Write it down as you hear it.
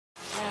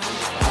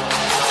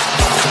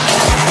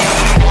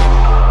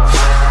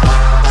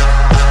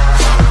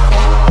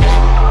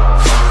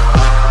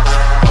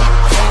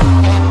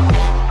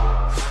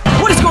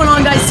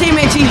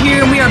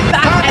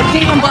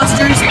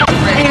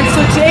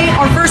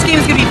game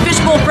is going to be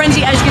Fishbowl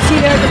Frenzy, as you can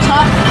see there at the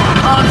top.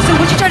 So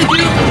what you try to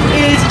do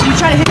is you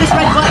try to hit this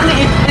red button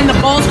and the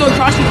balls go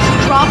across. You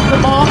drop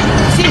the ball.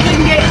 See if you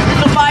can get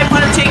the 500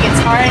 tickets,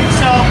 alright?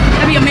 So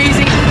that'd be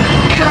amazing.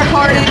 Put our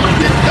card in.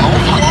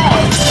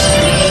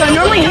 So I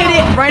normally hit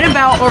it right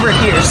about over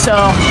here. So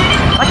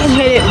I can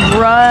hit it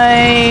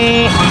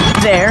right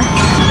there.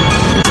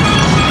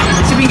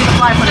 See if we can get the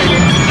 500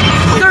 here.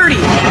 30.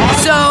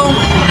 So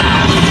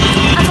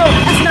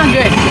that's not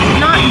good.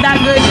 Not that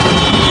good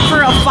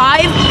for a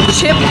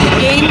 5-chip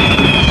game.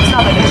 It's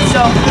not that good.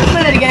 So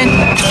play that again.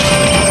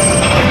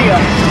 Here we go.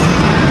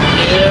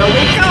 Here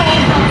we go.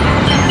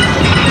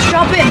 Let's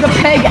drop it the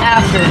peg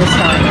after this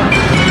time.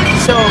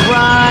 So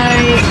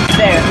right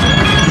there.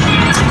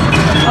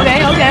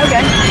 Okay.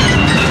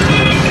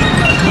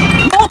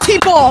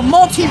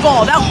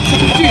 Multi-ball. That,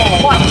 dude,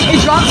 watch. It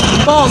drops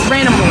balls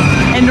randomly.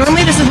 And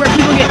normally this is where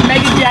people get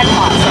mega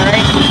jackpots,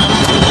 alright?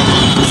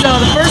 So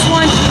the first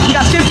one, we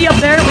got 50 up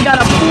there, we got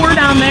a 4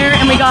 down there,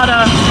 and we got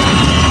a...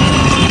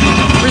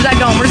 Where's that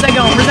going?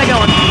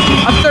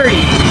 A 30.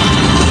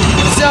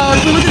 So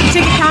if we look at the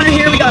ticket counter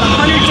here, we got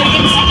 100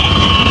 tickets.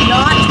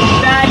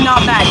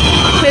 Not bad.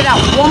 Play that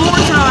one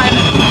more time.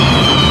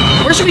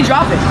 Where should we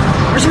drop it?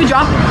 Where do you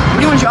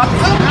want to drop it?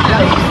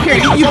 Here,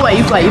 you play.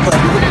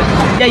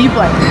 Yeah, you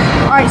play.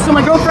 Alright, so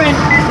my girlfriend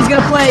is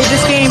going to play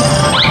this game.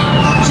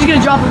 She's going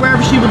to drop it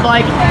wherever she would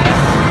like.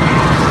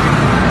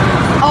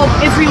 Oh,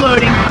 it's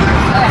reloading.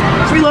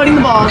 It's reloading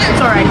the balls.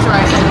 It's alright.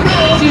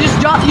 So you just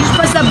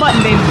press that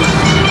button, baby.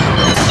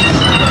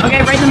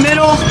 Okay, right in the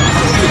middle.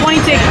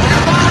 20 tickets.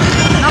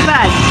 Not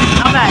bad.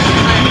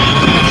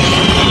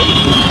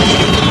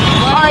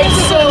 Alright,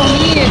 so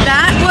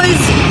that was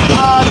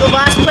the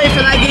last play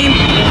for that game.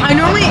 I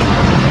normally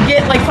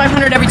get like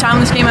 500 every time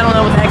in this game. I don't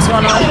know what the heck's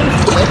going on.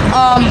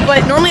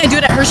 But normally I do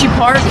it at Hershey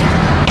Park.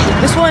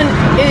 This one,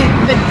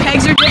 the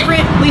pegs are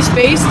different, least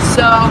spaced,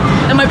 so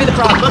that might be the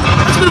problem. But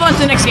let's move on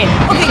to the next game.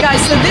 Okay,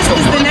 guys, so this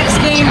is the next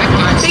game,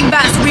 Big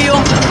Bass Wheel.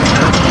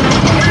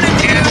 We're gonna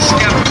do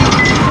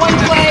 1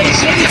 play,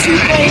 maybe 2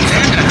 plays.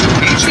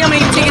 See how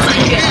many tickets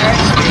we can get, alright?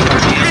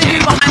 We're gonna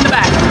do behind the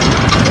back.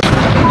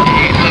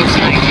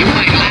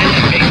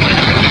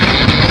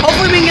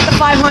 Hopefully we can get the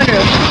 500.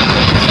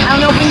 I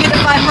don't know if we can get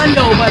the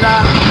 500, but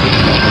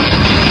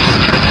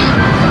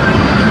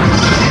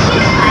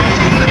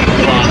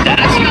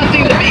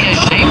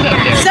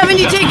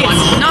 70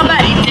 tickets, not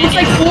bad. It's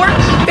like 4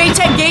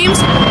 Paycheck Games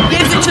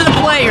gives it to the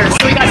players.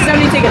 So we got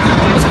 70 tickets.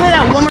 Let's play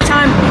that one more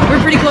time. We're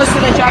pretty close to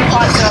the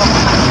jackpot, so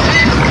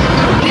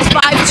these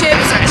 5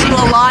 chips seem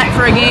a lot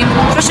for a game,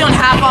 especially on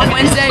Half Off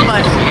Wednesday,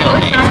 but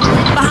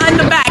behind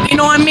the back, you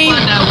know what I mean?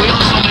 I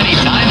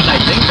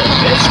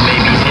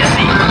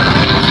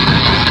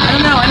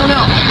don't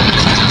know.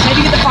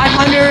 Maybe get the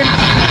 500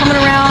 coming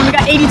around. We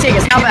got 80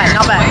 tickets. Not bad.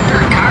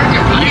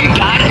 You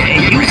got it.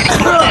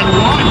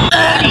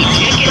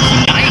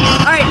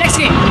 Alright, next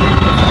game.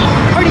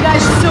 Alrighty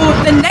guys, so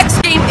the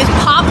next game is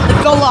Pop the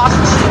Go Lock.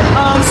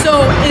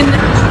 So in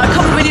a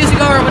couple videos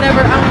ago or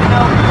whatever, I don't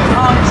know,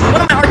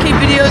 one of my arcade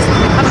videos,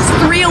 I was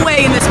 3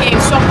 away in this game.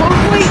 So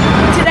hopefully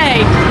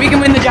today we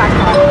can win the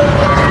jackpot.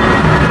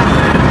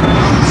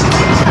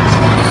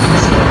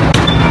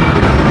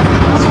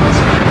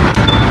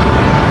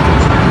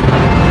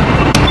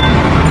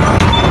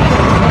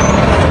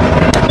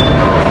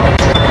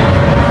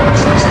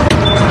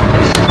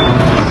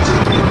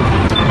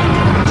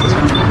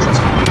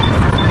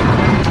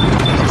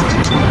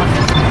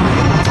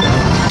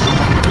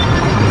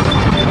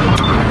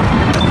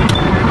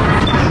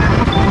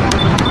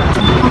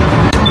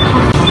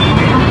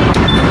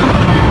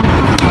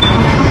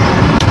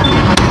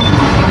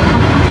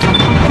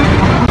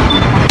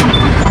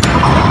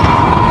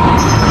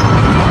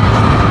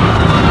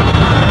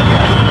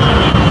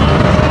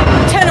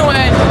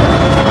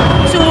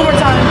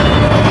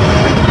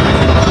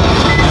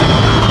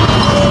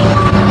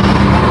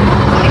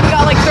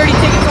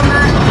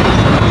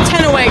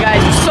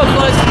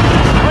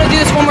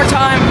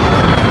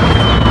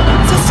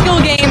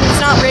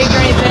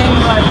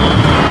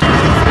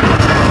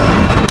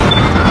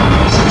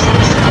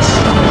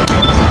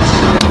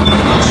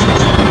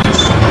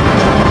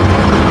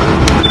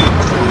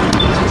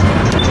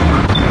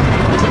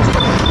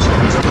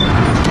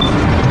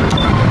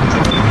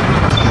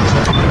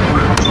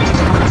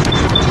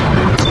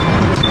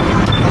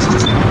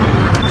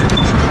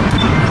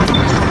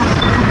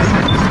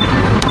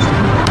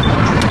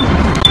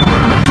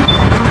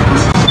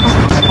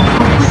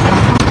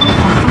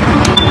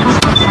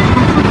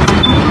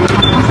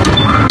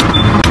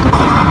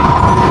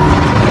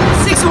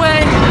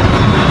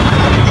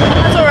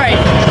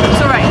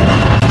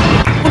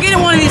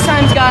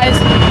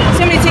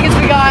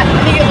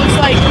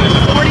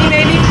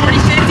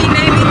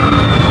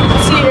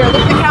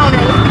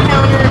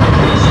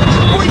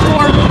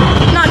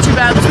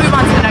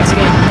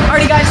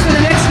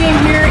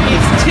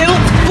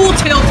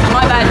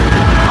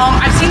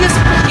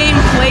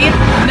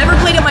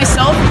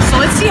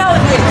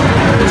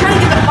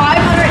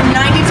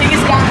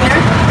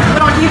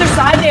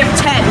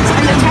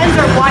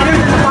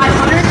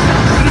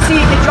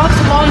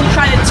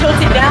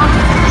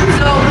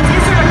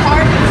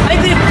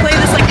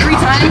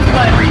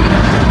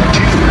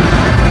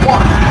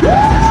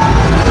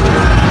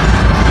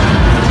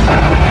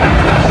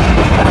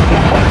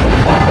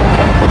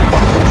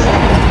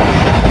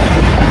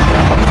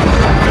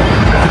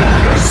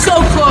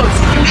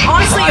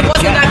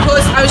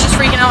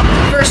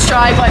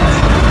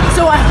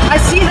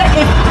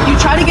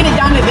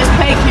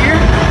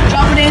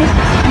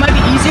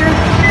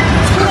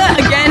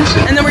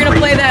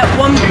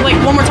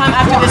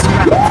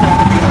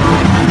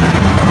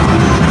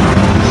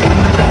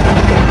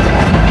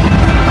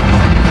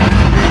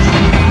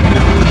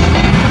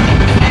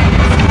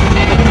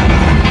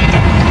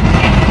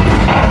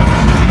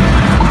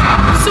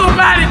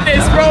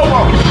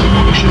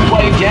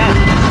 Big Jen.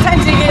 10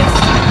 tickets.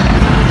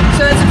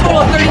 So that's a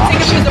total of 30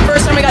 tickets because the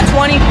first time we got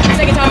 20, the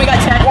second time we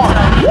got 10. So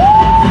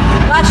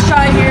let's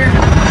try here.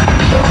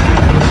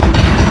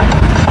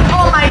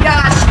 Oh my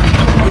gosh.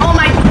 Oh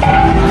my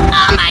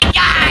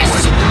gosh.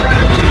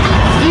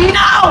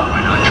 No!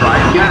 Try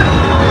again.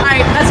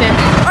 Alright, that's it.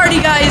 Alrighty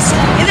guys,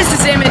 this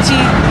is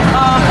MNG.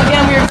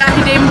 Again, we are back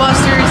at Dave &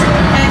 Buster's,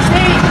 and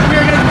today we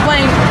are going to be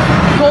playing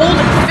Gold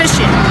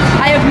Fishing.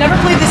 I have never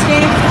played this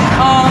game,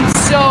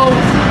 so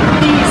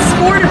the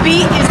score to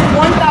beat is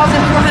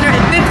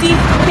 1,450.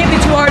 Can't be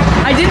too hard.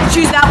 I didn't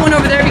choose that one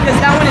over there because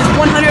that one is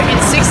 1,600.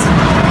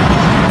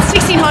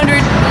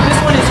 This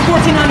one is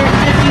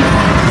 1,450.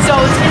 So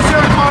it's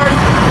insert card.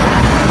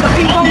 The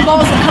ping pong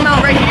balls will come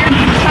out right here.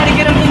 Try to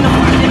get them in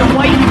the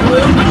white and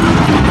blue.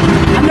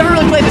 I've never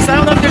really played this. I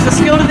don't know if there's a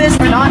skill to this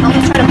or not. I'm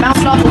gonna try to bounce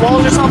it off the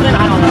walls or something.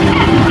 I don't know.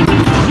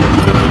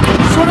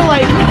 Sort of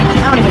like,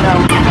 I don't even know.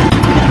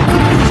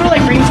 Sort of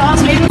like green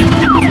toss, maybe?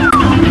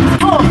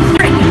 Oh,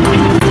 frick!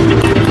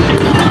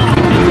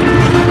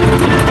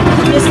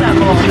 Missed that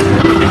ball.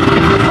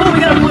 Oh, we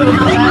got a blue.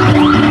 Not bad.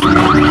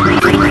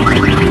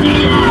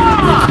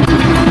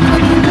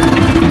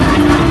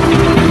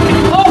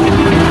 Oh,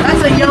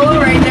 that's a yellow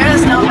right there.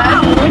 That's not bad.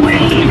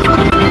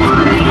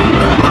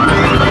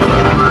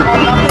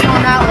 Nothing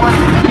on that one.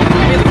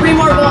 We have 3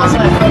 more balls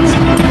left, folks.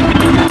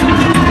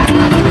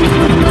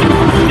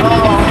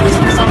 Oh,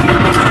 something.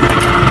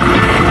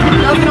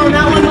 Nothing on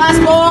that one.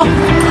 Last ball.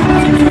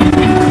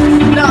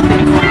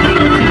 Nothing.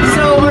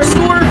 So our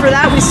score for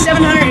that was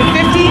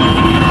 750.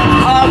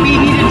 We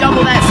need to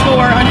double that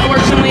score,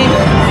 unfortunately.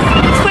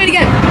 Let's play it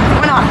again.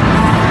 Why not?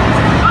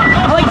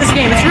 I like this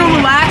game. It's real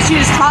relaxed.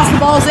 You just toss the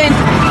balls in.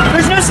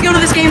 There's no skill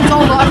to this game. It's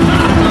all luck.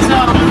 So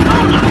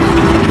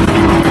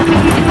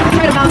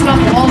try to bounce it off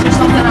the walls or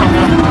something. I don't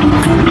know.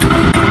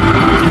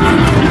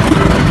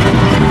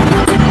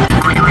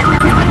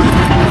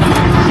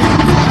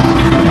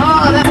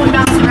 Oh, that one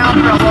bounced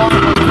around for a while.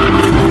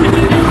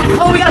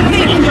 Oh, we got a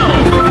pink.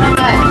 Not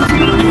bad.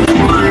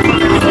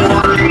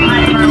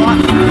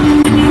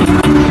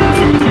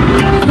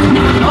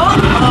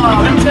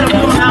 Oh, I'm just gonna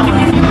pull on that one.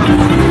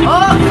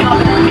 Oh,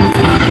 nothing.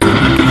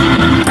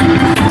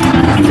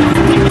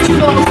 2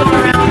 balls going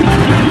around.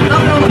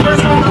 Nothing on the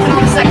first one, nothing on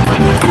the second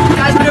one.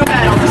 Guys, we're doing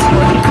bad on this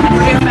one.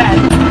 We're doing bad.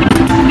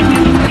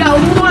 We got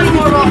 1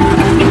 more ball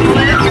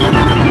left.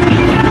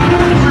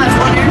 Last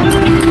one here.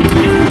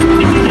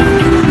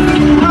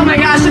 Oh my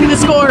gosh, look at the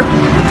score.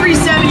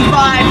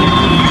 375.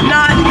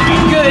 Not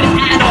good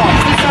at all.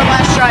 This is our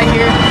last try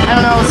here. I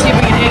don't know, let's see if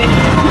we can hit it.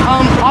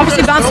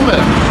 Obviously bouncing for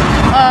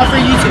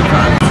YouTube.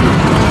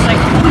 It's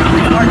like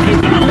arcade.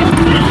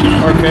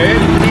 Arcade?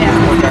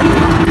 Yeah. Okay.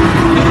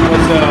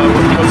 What's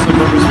the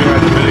purpose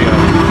behind the video?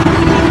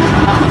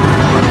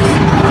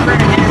 For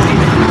entertainment.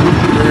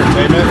 For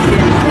entertainment?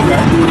 Yeah.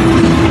 Okay.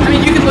 I mean,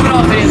 you can look at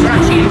all the videos. We're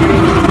not cheating.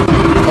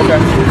 Okay.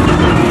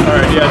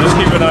 Alright, yeah, just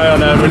keep an eye on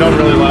that. We don't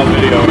really allow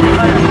video.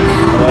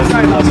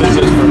 Unless it's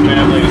just for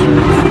families or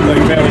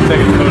like families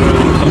taking photos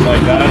or something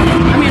like that.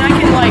 I mean, I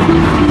can like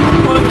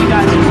quote you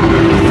guys or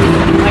something.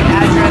 Like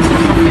address or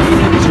something.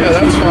 Yeah,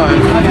 that's fine.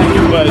 Okay.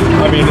 But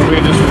I mean, we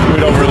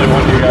don't really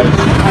want you guys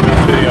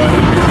video.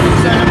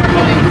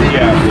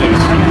 Yeah, please.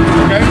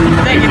 Okay.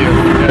 Thank you.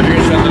 Yeah, if you're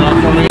gonna send it off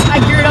for me.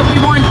 I geared up. We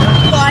won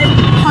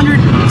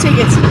 500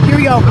 tickets. Here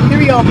we go. Here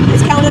we go.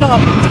 It's counting up.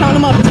 It's counting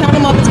them up. It's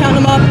counting them up. It's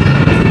counting them up.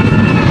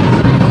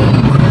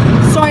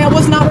 Sorry, I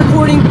was not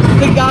recording.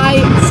 The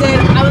guy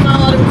said I was not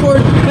allowed to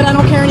record, but I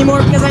don't care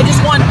anymore because I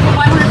just won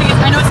 500 tickets.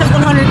 I know it says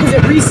 100 because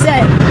it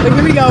reset, but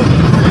here we go.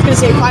 It's gonna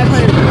say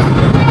 500.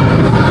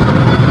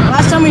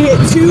 Last time we hit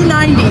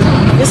 290.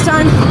 This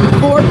time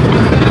 4.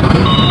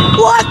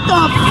 What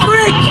the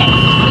frick?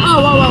 Oh,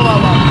 whoa, whoa,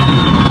 whoa,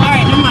 whoa.